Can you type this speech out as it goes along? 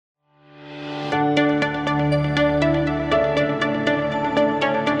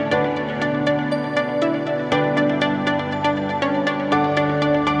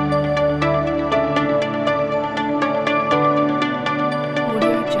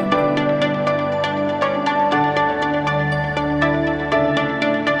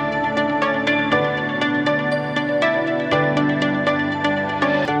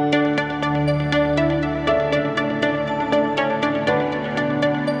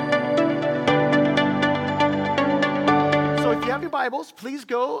Bibles, please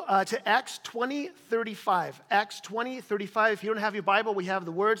go to Acts 20:35. Acts 20:35. If you don't have your Bible, we have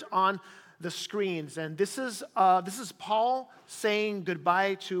the words on the screens. And this is Paul saying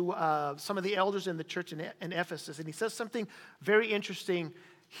goodbye to some of the elders in the church in Ephesus. And he says something very interesting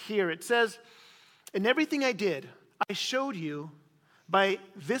here. It says, "In everything I did, I showed you by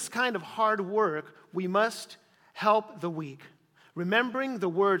this kind of hard work, we must help the weak, remembering the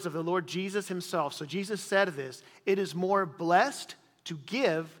words of the Lord Jesus himself." So Jesus said this, "It is more blessed to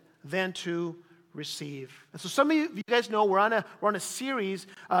give than to receive." And so some of you guys know we're on a series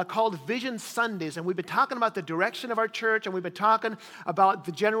called Vision Sundays, and we've been talking about the direction of our church, and we've been talking about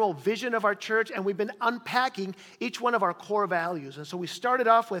the general vision of our church, and we've been unpacking each one of our core values. And so we started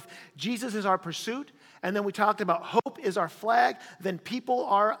off with Jesus is our pursuit, and then we talked about hope is our flag, then people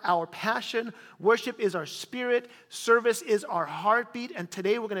are our passion, worship is our spirit, service is our heartbeat, and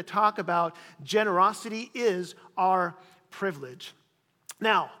today we're going to talk about generosity is our privilege.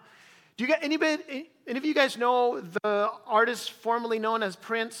 Now, do you got any of you guys know the artist formerly known as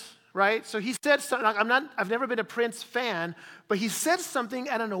Prince, right? So he said something, I've never been a Prince fan, but he said something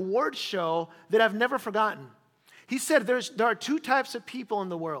at an award show that I've never forgotten. He said there are two types of people in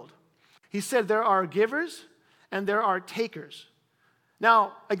the world. He said there are givers and there are takers.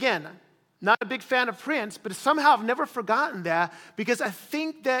 Now, again, not a big fan of Prince, but somehow I've never forgotten that because I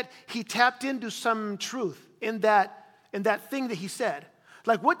think that he tapped into some truth in that thing that he said.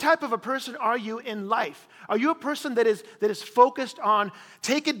 Like, what type of a person are you in life? Are you a person that is focused on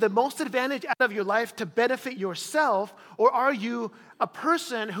taking the most advantage out of your life to benefit yourself? Or are you a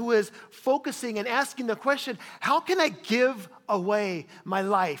person who is focusing and asking the question, how can I give away my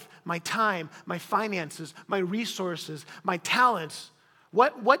life, my time, my finances, my resources, my talents?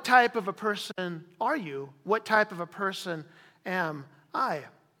 What type of a person are you? What type of a person am I?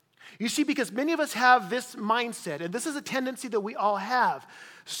 You see, because many of us have this mindset, and this is a tendency that we all have.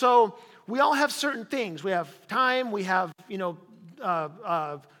 So we all have certain things. We have time, we have,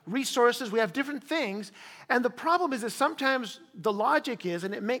 resources, we have different things. And the problem is that sometimes the logic is,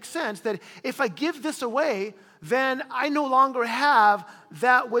 and it makes sense, that if I give this away, then I no longer have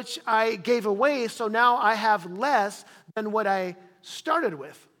that which I gave away, so now I have less than what I started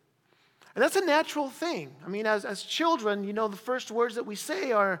with. And that's a natural thing. I mean, as children, the first words that we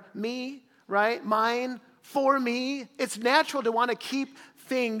say are me, right? Mine, for me. It's natural to want to keep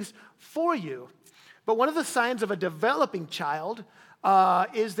things for you. But one of the signs of a developing child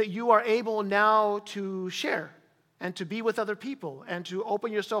is that you are able now to share and to be with other people and to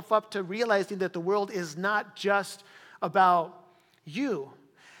open yourself up to realizing that the world is not just about you.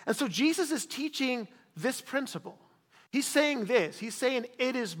 And so Jesus is teaching this principle. He's saying this. He's saying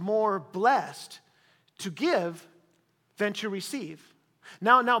it is more blessed to give than to receive.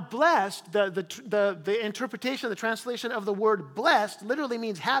 Now blessed, the interpretation, the translation of the word blessed literally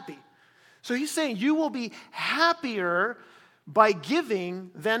means happy. So he's saying you will be happier by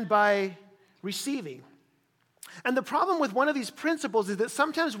giving than by receiving. And the problem with one of these principles is that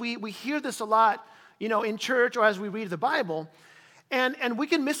sometimes we hear this a lot, in church or as we read the Bible, and we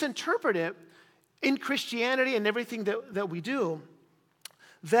can misinterpret it in Christianity and everything that we do,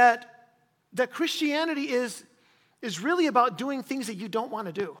 that Christianity is really about doing things that you don't want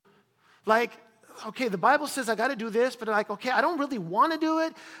to do. Like, okay, the Bible says I got to do this, but okay, I don't really want to do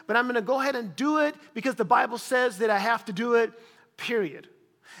it, but I'm going to go ahead and do it because the Bible says that I have to do it, period.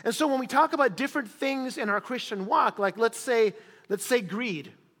 And so when we talk about different things in our Christian walk, like let's say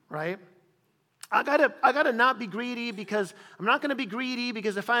greed, right? I gotta not be greedy because I'm not going to be greedy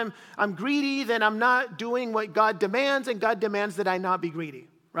because if I'm greedy, then I'm not doing what God demands, and God demands that I not be greedy,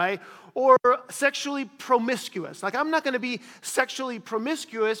 right? Or sexually promiscuous. Like, I'm not going to be sexually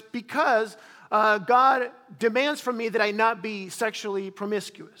promiscuous because God demands from me that I not be sexually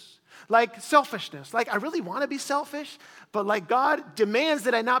promiscuous. Like selfishness. Like, I really want to be selfish, but like God demands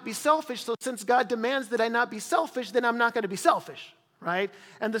that I not be selfish, so since God demands that I not be selfish, then I'm not going to be selfish, right?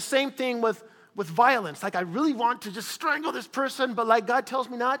 And the same thing with violence. Like, I really want to just strangle this person, but like God tells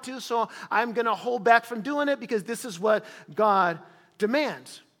me not to, so I'm going to hold back from doing it because this is what God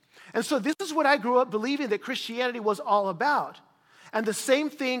demands. And so this is what I grew up believing that Christianity was all about. And the same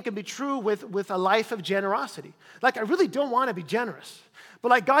thing can be true with a life of generosity. Like, I really don't want to be generous, but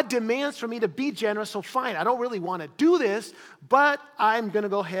like God demands for me to be generous, so fine, I don't really want to do this, but I'm going to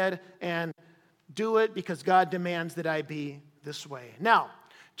go ahead and do it because God demands that I be this way. Now,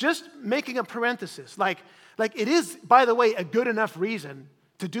 just making a parenthesis, like it is, by the way, a good enough reason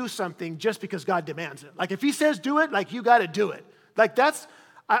to do something just because God demands it. Like, if he says do it, like, you got to do it. Like,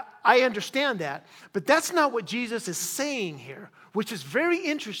 I understand that. But that's not what Jesus is saying here, which is very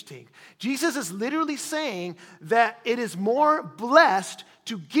interesting. Jesus is literally saying that it is more blessed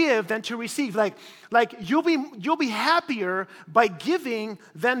to give than to receive. Like you'll be happier by giving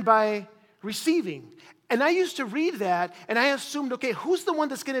than by receiving. And I used to read that, and I assumed, okay, who's the one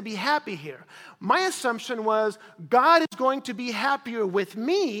that's going to be happy here? My assumption was God is going to be happier with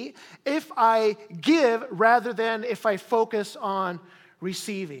me if I give rather than if I focus on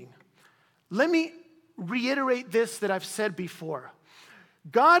receiving. Let me reiterate this that I've said before.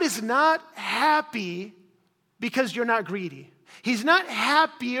 God is not happy because you're not greedy. He's not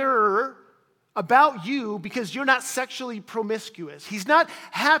happier about you because you're not sexually promiscuous. He's not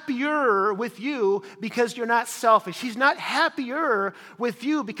happier with you because you're not selfish. He's not happier with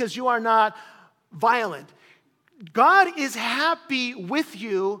you because you are not violent. God is happy with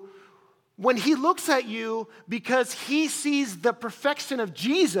you when he looks at you because he sees the perfection of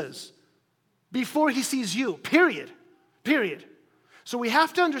Jesus before he sees you, period. So we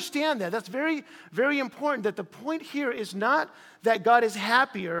have to understand that. That's very, very important, that the point here is not that God is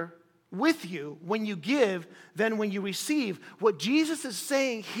happier with you when you give than when you receive. What Jesus is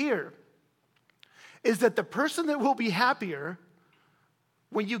saying here is that the person that will be happier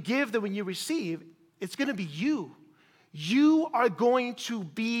when you give than when you receive, it's going to be you. You are going to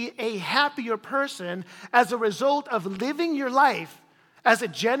be a happier person as a result of living your life as a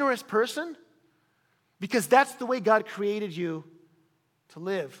generous person, because that's the way God created you to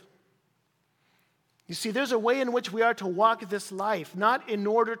live. You see, there's a way in which we are to walk this life, not in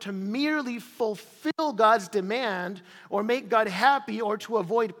order to merely fulfill God's demand or make God happy or to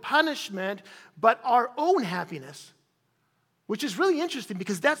avoid punishment, but our own happiness, which is really interesting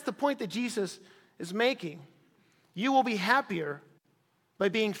because that's the point that Jesus is making. You will be happier by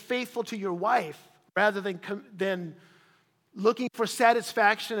being faithful to your wife rather than looking for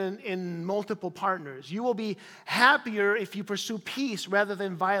satisfaction in multiple partners. You will be happier if you pursue peace rather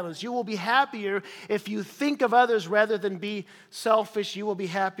than violence. You will be happier if you think of others rather than be selfish. You will be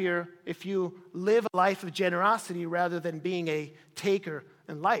happier if you live a life of generosity rather than being a taker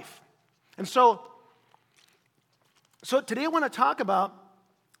in life. And so today I want to talk about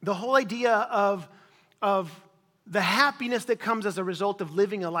the whole idea of the happiness that comes as a result of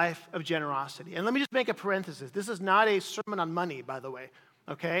living a life of generosity. And let me just make a parenthesis. This is not a sermon on money, by the way,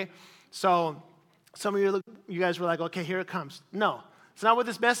 okay? So some of you guys were like, okay, here it comes. No, it's not what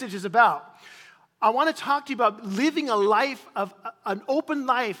this message is about. I want to talk to you about living a life of an open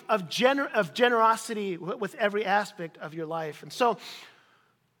life of generosity with every aspect of your life. And so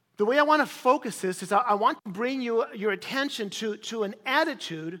the way I want to focus this is I want to bring your attention to an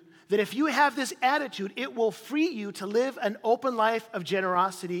attitude that if you have this attitude, it will free you to live an open life of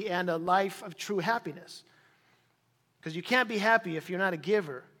generosity and a life of true happiness. Because you can't be happy if you're not a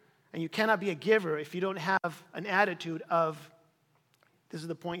giver. And you cannot be a giver if you don't have an attitude of, this is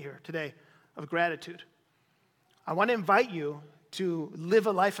the point here today, of gratitude. I want to invite you to live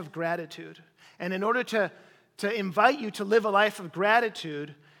a life of gratitude. And in order to invite you to live a life of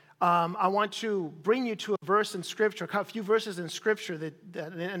gratitude, I want to bring you to a verse in Scripture, a few verses in Scripture, that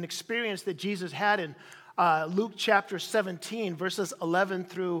an experience that Jesus had in Luke chapter 17, verses 11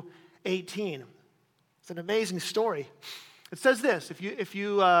 through 18. It's an amazing story. It says this. If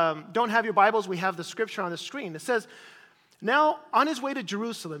you don't have your Bibles, we have the Scripture on the screen. It says, "Now on his way to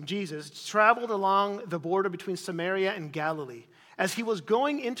Jerusalem, Jesus traveled along the border between Samaria and Galilee. As he was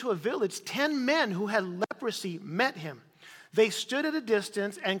going into a village, 10 men who had leprosy met him. They stood at a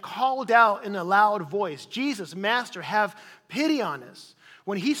distance and called out in a loud voice, 'Jesus, Master, have pity on us.'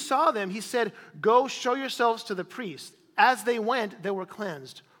 When he saw them, he said, 'Go show yourselves to the priest.' As they went, they were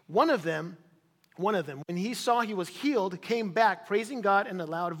cleansed. One of them, when he saw he was healed, came back, praising God in a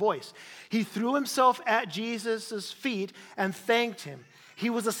loud voice. He threw himself at Jesus' feet and thanked him. He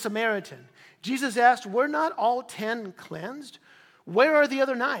was a Samaritan. Jesus asked, 'Were not all 10 cleansed? Where are the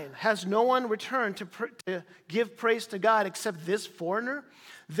other 9? Has no one returned to give praise to God except this foreigner?'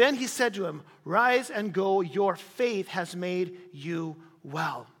 Then he said to him, 'Rise and go, your faith has made you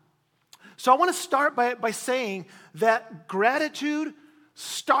well.'" So I want to start by saying that gratitude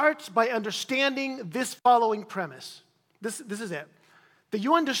starts by understanding this following premise. This is it. That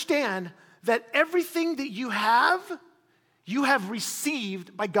you understand that everything that you have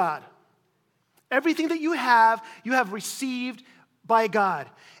received by God. Everything that you have received by God.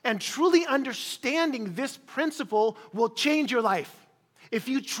 And truly understanding this principle will change your life if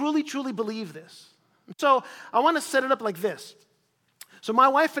you truly, truly believe this. So I want to set it up like this. So my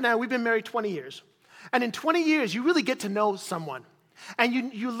wife and I, we've been married 20 years. And in 20 years, you really get to know someone. And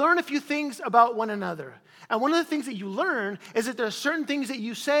you learn a few things about one another. And one of the things that you learn is that there are certain things that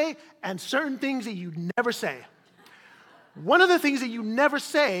you say and certain things that you never say. One of the things that you never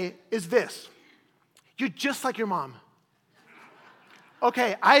say is this: you're just like your mom.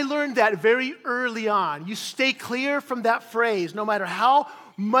 Okay, I learned that very early on. You stay clear from that phrase. No matter how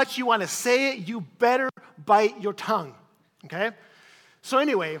much you want to say it, you better bite your tongue, okay? So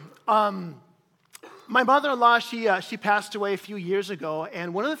anyway, my mother-in-law, she passed away a few years ago,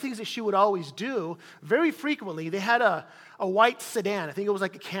 and one of the things that she would always do, very frequently, they had a white sedan. I think it was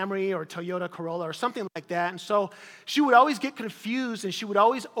like a Camry or a Toyota Corolla or something like that, and so she would always get confused, and she would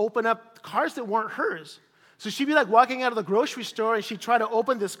always open up cars that weren't hers. So she'd be like walking out of the grocery store and she'd try to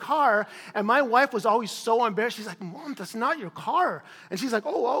open this car, and my wife was always so embarrassed. She's like, "Mom, that's not your car." And she's like,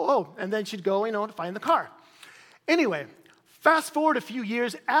 "Oh. And then she'd go, to find the car. Anyway, fast forward a few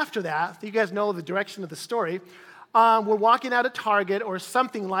years after that, you guys know the direction of the story. We're walking out of Target or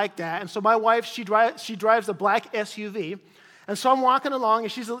something like that, and so my wife, she drives a black SUV, and so I'm walking along,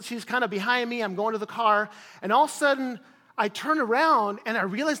 and she's kind of behind me. I'm going to the car, and all of a sudden, I turn around, and I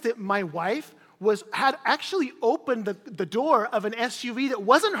realize that my wife had actually opened the door of an SUV that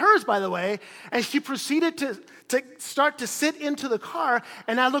wasn't hers, by the way, and she proceeded to start to sit into the car,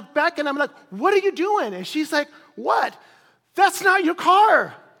 and I look back, and I'm like, "What are you doing?" And she's like, "What? That's not your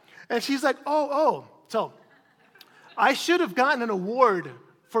car." And she's like, oh. So I should have gotten an award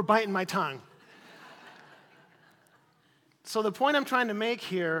for biting my tongue. So the point I'm trying to make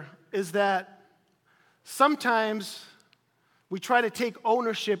here is that sometimes we try to take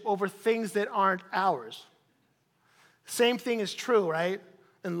ownership over things that aren't ours. Same thing is true, right?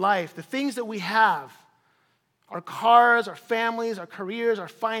 In life, the things that we have, our cars, our families, our careers, our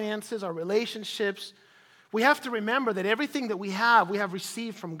finances, our relationships, we have to remember that everything that we have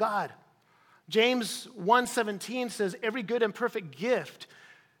received from God. James 1:17 says, "Every good and perfect gift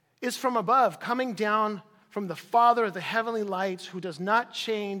is from above, coming down from the Father of the heavenly lights, who does not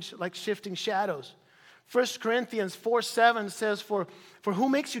change like shifting shadows." 1 Corinthians 4:7 says, For who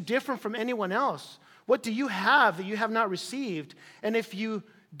makes you different from anyone else? What do you have that you have not received? And if you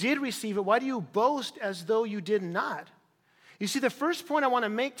did receive it, why do you boast as though you did not?" You see, the first point I want to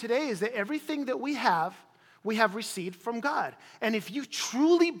make today is that everything that we have received from God. And if you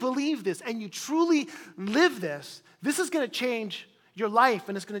truly believe this and you truly live this, this is going to change your life,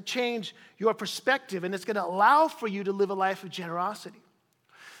 and it's going to change your perspective, and it's going to allow for you to live a life of generosity.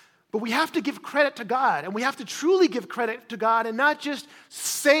 But we have to give credit to God, and we have to truly give credit to God and not just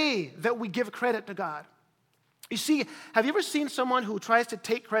say that we give credit to God. You see, have you ever seen someone who tries to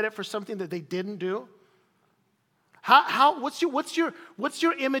take credit for something that they didn't do? What's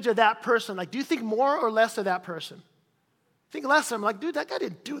your image of that person? Like, do you think more or less of that person? Think less of them. Like, dude, that guy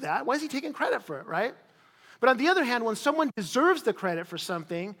didn't do that. Why is he taking credit for it, right? But on the other hand, when someone deserves the credit for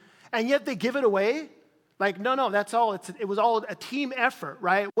something and yet they give it away, like, no, that's all. It was all a team effort,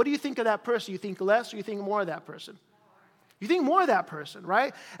 right? What do you think of that person? You think less or you think more of that person? You think more of that person,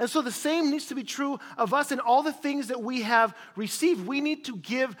 right? And so the same needs to be true of us and all the things that we have received. We need to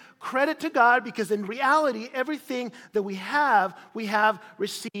give credit to God because in reality, everything that we have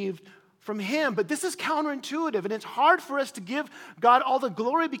received from Him. But this is counterintuitive, and it's hard for us to give God all the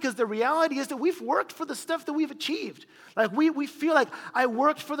glory because the reality is that we've worked for the stuff that we've achieved. Like we feel like I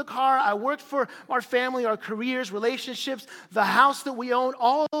worked for the car, I worked for our family, our careers, relationships, the house that we own,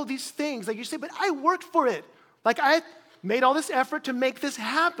 all of these things. Like you say, but I worked for it. Like I made all this effort to make this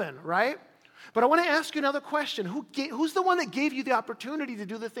happen, right? But I want to ask you another question. Who's the one that gave you the opportunity to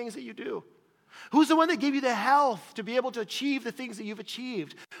do the things that you do? Who's the one that gave you the health to be able to achieve the things that you've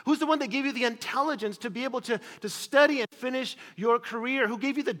achieved? Who's the one that gave you the intelligence to be able to study and finish your career? Who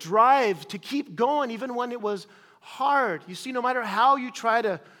gave you the drive to keep going even when it was hard? You see, no matter how you try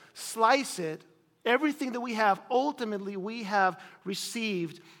to slice it, everything that we have, ultimately we have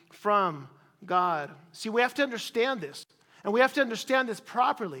received from God. See, we have to understand this, and we have to understand this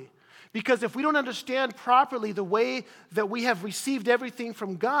properly, because if we don't understand properly the way that we have received everything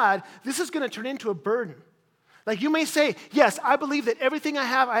from God, this is going to turn into a burden. Like you may say, yes, I believe that everything I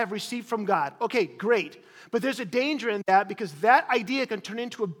have received from God. Okay, great. But there's a danger in that because that idea can turn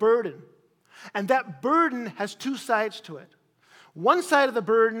into a burden. And that burden has two sides to it. One side of the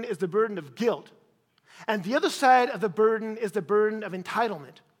burden is the burden of guilt. And the other side of the burden is the burden of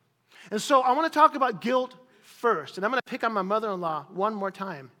entitlement. And so I want to talk about guilt first. And I'm going to pick on my mother-in-law one more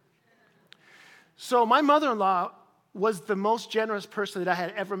time. So my mother-in-law was the most generous person that I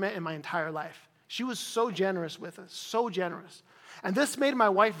had ever met in my entire life. She was so generous with us, so generous. And this made my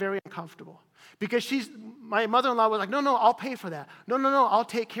wife very uncomfortable because my mother-in-law was like, no, I'll pay for that. No, I'll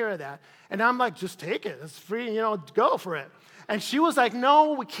take care of that. And I'm like, just take it. It's free, go for it. And she was like,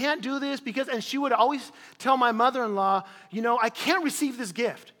 no, we can't do this and she would always tell my mother-in-law, I can't receive this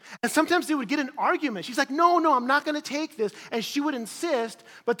gift. And sometimes they would get an argument. She's like, no, I'm not going to take this. And she would insist,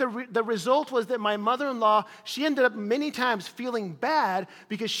 but the result was that my mother-in-law, she ended up many times feeling bad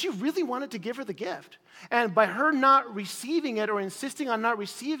because she really wanted to give her the gift. And by her not receiving it or insisting on not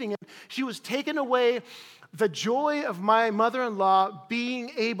receiving it, she was taking away the joy of my mother-in-law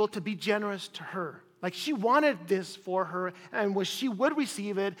being able to be generous to her. Like she wanted this for her, and when she would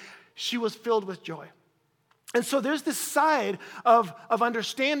receive it, she was filled with joy. And so there's this side of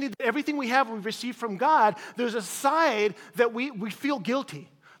understanding that everything we have, we've received from God. There's a side that we feel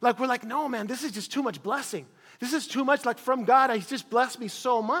guilty. Like we're like, no, man, this is just too much blessing. This is too much, like from God, He's just blessed me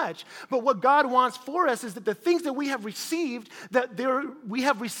so much. But what God wants for us is that the things that we have received, we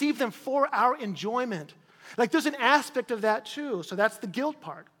have received them for our enjoyment. Like there's an aspect of that too. So that's the guilt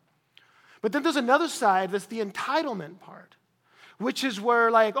part. But then there's another side that's the entitlement part, which is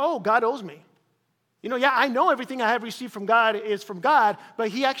where like, oh, God owes me. I know everything I have received from God is from God, but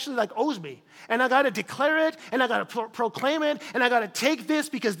He actually like owes me. And I got to declare it, and I got to proclaim it, and I got to take this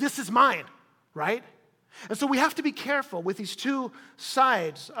because this is mine, right? And so we have to be careful with these two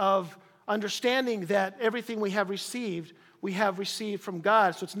sides of understanding that everything we have received from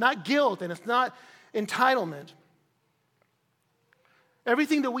God. So it's not guilt and it's not entitlement.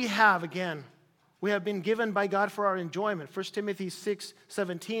 Everything that we have, again, we have been given by God for our enjoyment. 1 Timothy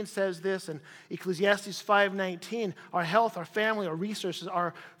 6:17 says this, and Ecclesiastes 5:19, our health, our family, our resources,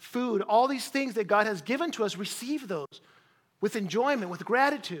 our food, all these things that God has given to us, receive those with enjoyment, with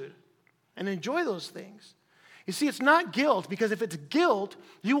gratitude, and enjoy those things. You see, it's not guilt, because if it's guilt,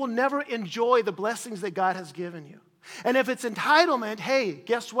 you will never enjoy the blessings that God has given you. And if it's entitlement, hey,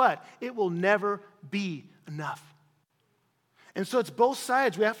 guess what? It will never be enough. And so it's both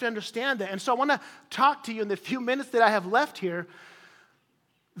sides. We have to understand that. And so I want to talk to you in the few minutes that I have left here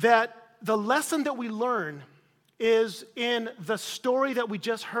that the lesson that we learn is in the story that we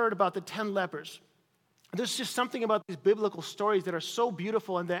just heard about the 10 lepers. There's just something about these biblical stories that are so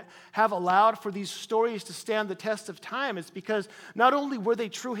beautiful and that have allowed for these stories to stand the test of time. It's because not only were they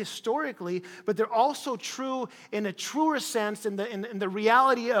true historically, but they're also true in a truer sense in the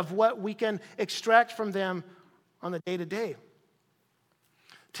reality of what we can extract from them on the day-to-day.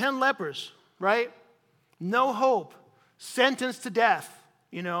 10 lepers, right? No hope, sentenced to death,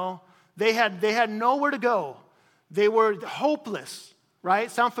 They had nowhere to go. They were hopeless, right?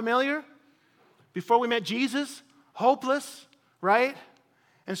 Sound familiar? Before we met Jesus, hopeless, right?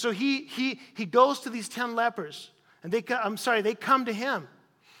 And so he goes to these 10 lepers, and they come to him.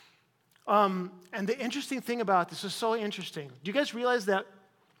 And the interesting thing about this is so interesting. Do you guys realize that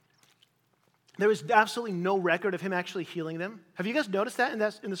there is absolutely no record of him actually healing them? Have you guys noticed that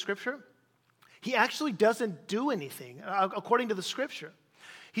in the scripture? He actually doesn't do anything according to the scripture.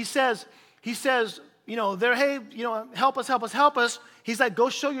 He says, help us. He's like, go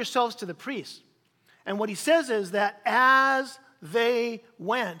show yourselves to the priests. And what he says is that as they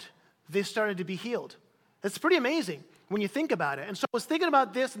went, they started to be healed. That's pretty amazing when you think about it. And so I was thinking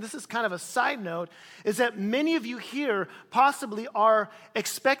about this, and this is kind of a side note, is that many of you here possibly are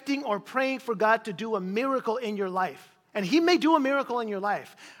expecting or praying for God to do a miracle in your life. And He may do a miracle in your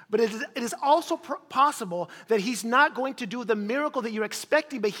life, but it is also possible that He's not going to do the miracle that you're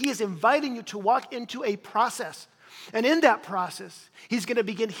expecting, but He is inviting you to walk into a process. And in that process, He's going to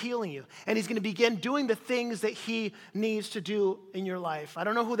begin healing you, and He's going to begin doing the things that He needs to do in your life. I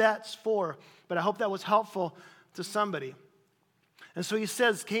don't know who that's for, but I hope that was helpful to somebody. And so He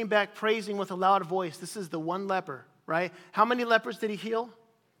says, came back praising with a loud voice. This is the one leper, right? How many lepers did He heal?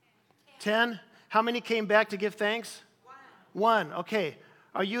 10. How many came back to give thanks? One. Okay.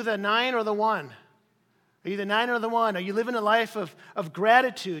 Are you the 9 or the 1? Are you the 9 or the 1? Are you living a life of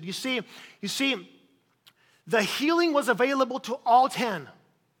gratitude? You see, the healing was available to all 10,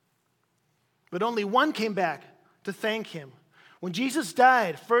 but only one came back to thank Him. When Jesus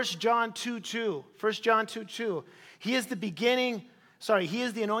died, 1 John 2:2, He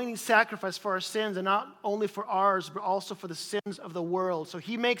is the anointing sacrifice for our sins, and not only for ours, but also for the sins of the world. So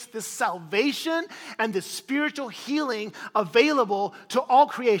He makes this salvation and this spiritual healing available to all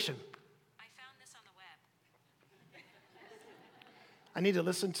creation. I found this on the web. I need to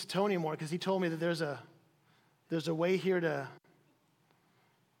listen to Tony more, because he told me that there's a way here to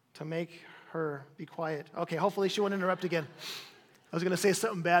make her be quiet. Okay, hopefully she won't interrupt again. I was going to say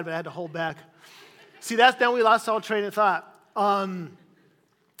something bad, but I had to hold back. See, then we lost all train of thought.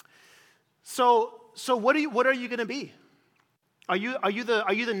 So what are you going to be? Are you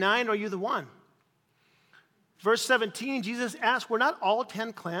the 9 or are you the 1? Verse 17, Jesus asked, were not all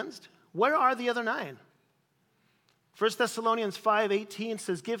 10 cleansed? Where are the other 9? 1 Thessalonians 5:18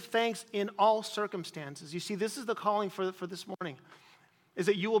 says, give thanks in all circumstances. You see, this is the calling for this morning, is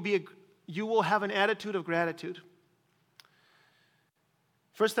that you will have an attitude of gratitude.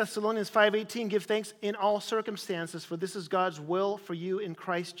 1 Thessalonians 5:18, give thanks in all circumstances, for this is God's will for you in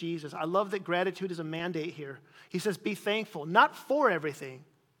Christ Jesus. I love that gratitude is a mandate here. He says, be thankful, not for everything,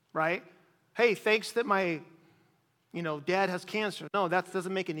 right? Hey, thanks that my dad has cancer. No, that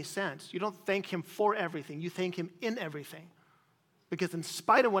doesn't make any sense. You don't thank him for everything. You thank him in everything. Because in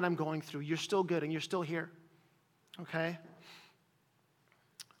spite of what I'm going through, you're still good and you're still here. Okay?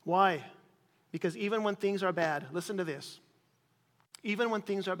 Why? Because even when things are bad, listen to this. Even when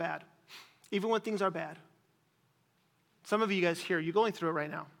things are bad, some of you guys here, you're going through it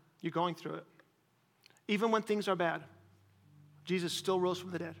right now. You're going through it. Even when things are bad, Jesus still rose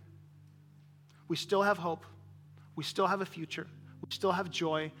from the dead. We still have hope. We still have a future. We still have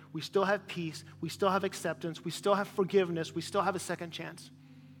joy. We still have peace. We still have acceptance. We still have forgiveness. We still have a second chance.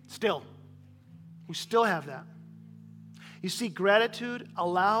 Still. We still have that. You see, gratitude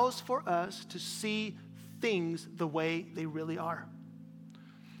allows for us to see things the way they really are.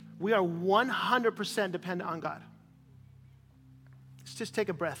 We are 100% dependent on God. Let's just take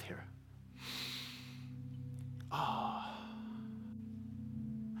a breath here. Oh,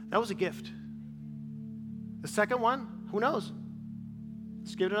 that was a gift. The second one, who knows?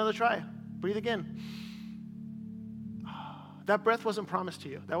 Let's give it another try. Breathe again. That breath wasn't promised to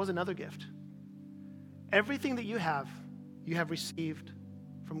you. That was another gift. Everything that you have received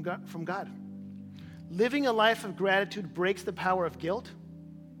from God. Living a life of gratitude breaks the power of guilt,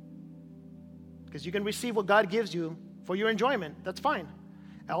 because you can receive what God gives you for your enjoyment. That's fine.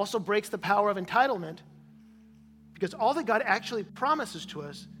 It also breaks the power of entitlement, because all that God actually promises to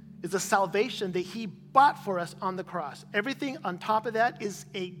us is the salvation that he bought for us on the cross. Everything on top of that is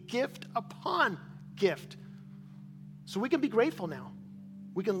a gift upon gift. So we can be grateful now.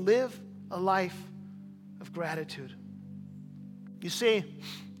 We can live a life of gratitude. You see,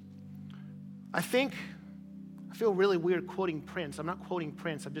 I feel really weird quoting Prince. I'm not quoting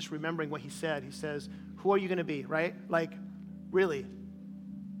Prince. I'm just remembering what he said. He says, who are you going to be, right? Like, really?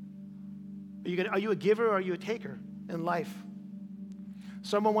 Are you a giver or are you a taker in life?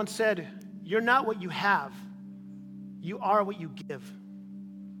 Someone once said, you're not what you have. You are what you give.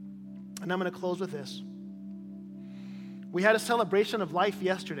 And I'm going to close with this. We had a celebration of life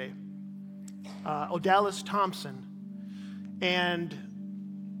yesterday. Odalis Thompson. And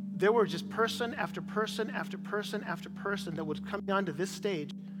there were just person after person after person after person that was coming onto this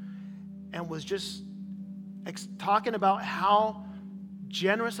stage and was just talking about how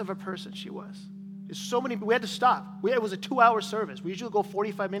generous of a person she was. There's so many, we had to stop. It was a 2-hour service. We usually go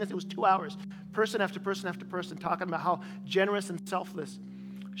 45 minutes. It was 2 hours. Person after person after person talking about how generous and selfless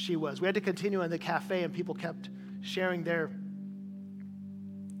she was. We had to continue in the cafe and people kept sharing their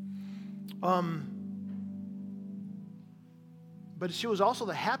but she was also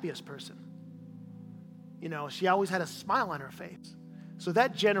the happiest person. She always had a smile on her face. So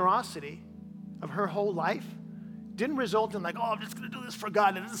that generosity of her whole life didn't result in I'm just going to do this for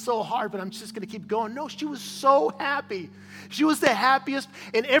God, and it's so hard, but I'm just going to keep going. No, she was so happy. She was the happiest.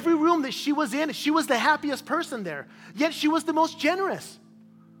 In every room that she was in, she was the happiest person there. Yet she was the most generous.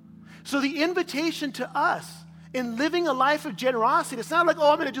 So the invitation to us in living a life of generosity, it's not I'm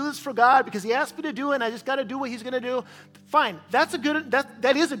going to do this for God because he asked me to do it and I just got to do what he's going to do. Fine, that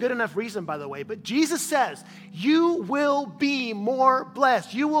is a good enough reason, by the way. But Jesus says, you will be more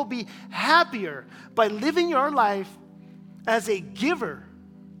blessed. You will be happier by living your life as a giver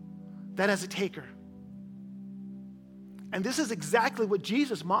than as a taker. And this is exactly what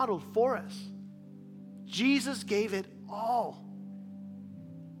Jesus modeled for us. Jesus gave it all.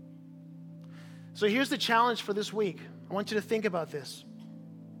 So here's the challenge for this week. I want you to think about this.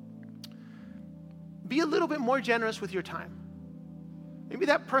 Be a little bit more generous with your time. Maybe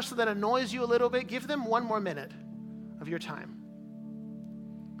that person that annoys you a little bit, give them 1 more minute of your time.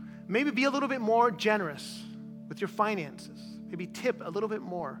 Maybe be a little bit more generous with your finances. Maybe tip a little bit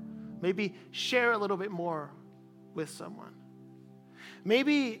more. Maybe share a little bit more with someone.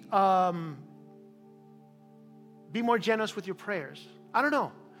 Maybe be more generous with your prayers. I don't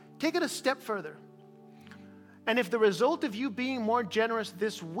know. Take it a step further. And if the result of you being more generous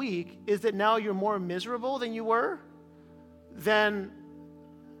this week is that now you're more miserable than you were, then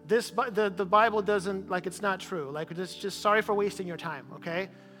the Bible doesn't, it's not true. It's just sorry for wasting your time, okay?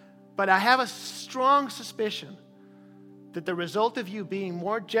 But I have a strong suspicion that the result of you being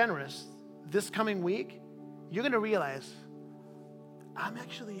more generous this coming week, you're going to realize, I'm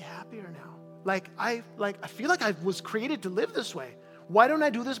actually happier now. I feel like I was created to live this way. Why don't I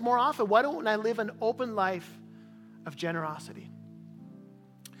do this more often? Why don't I live an open life of generosity.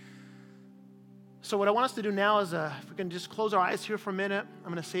 So what I want us to do now is, if we can just close our eyes here for a minute,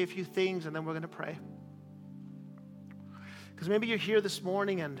 I'm going to say a few things and then we're going to pray. Because maybe you're here this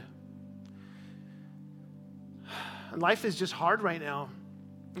morning and life is just hard right now.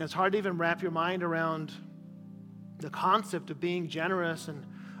 And it's hard to even wrap your mind around the concept of being generous and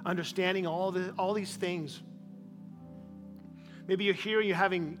understanding all these things. Maybe you're here and you're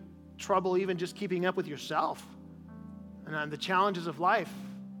having trouble even just keeping up with yourself and the challenges of life,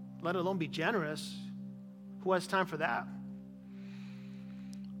 let alone be generous. Who has time for that?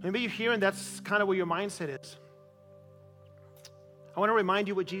 Maybe you're here and that's kind of where your mindset is. I want to remind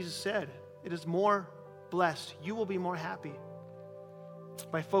you what Jesus said. It is more blessed. You will be more happy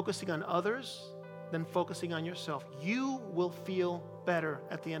by focusing on others than focusing on yourself. You will feel better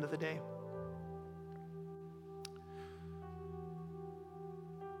at the end of the day.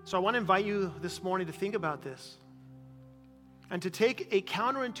 So I want to invite you this morning to think about this and to take a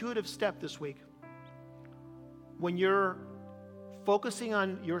counterintuitive step this week. When you're focusing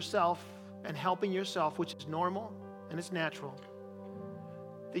on yourself and helping yourself, which is normal and it's natural,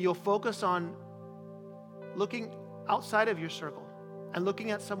 that you'll focus on looking outside of your circle and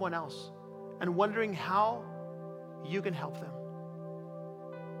looking at someone else and wondering how you can help them.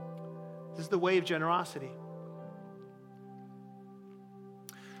 This is the way of generosity.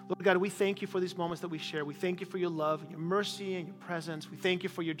 Lord God, we thank you for these moments that we share. We thank you for your love, your mercy, and your presence. We thank you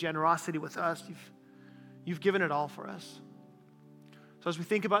for your generosity with us. You've given it all for us. So as we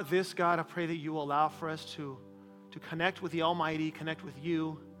think about this, God, I pray that you will allow for us to connect with the Almighty, connect with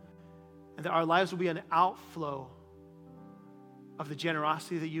you, and that our lives will be an outflow of the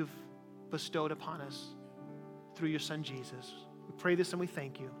generosity that you've bestowed upon us through your Son, Jesus. We pray this and we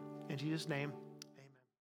thank you. In Jesus' name.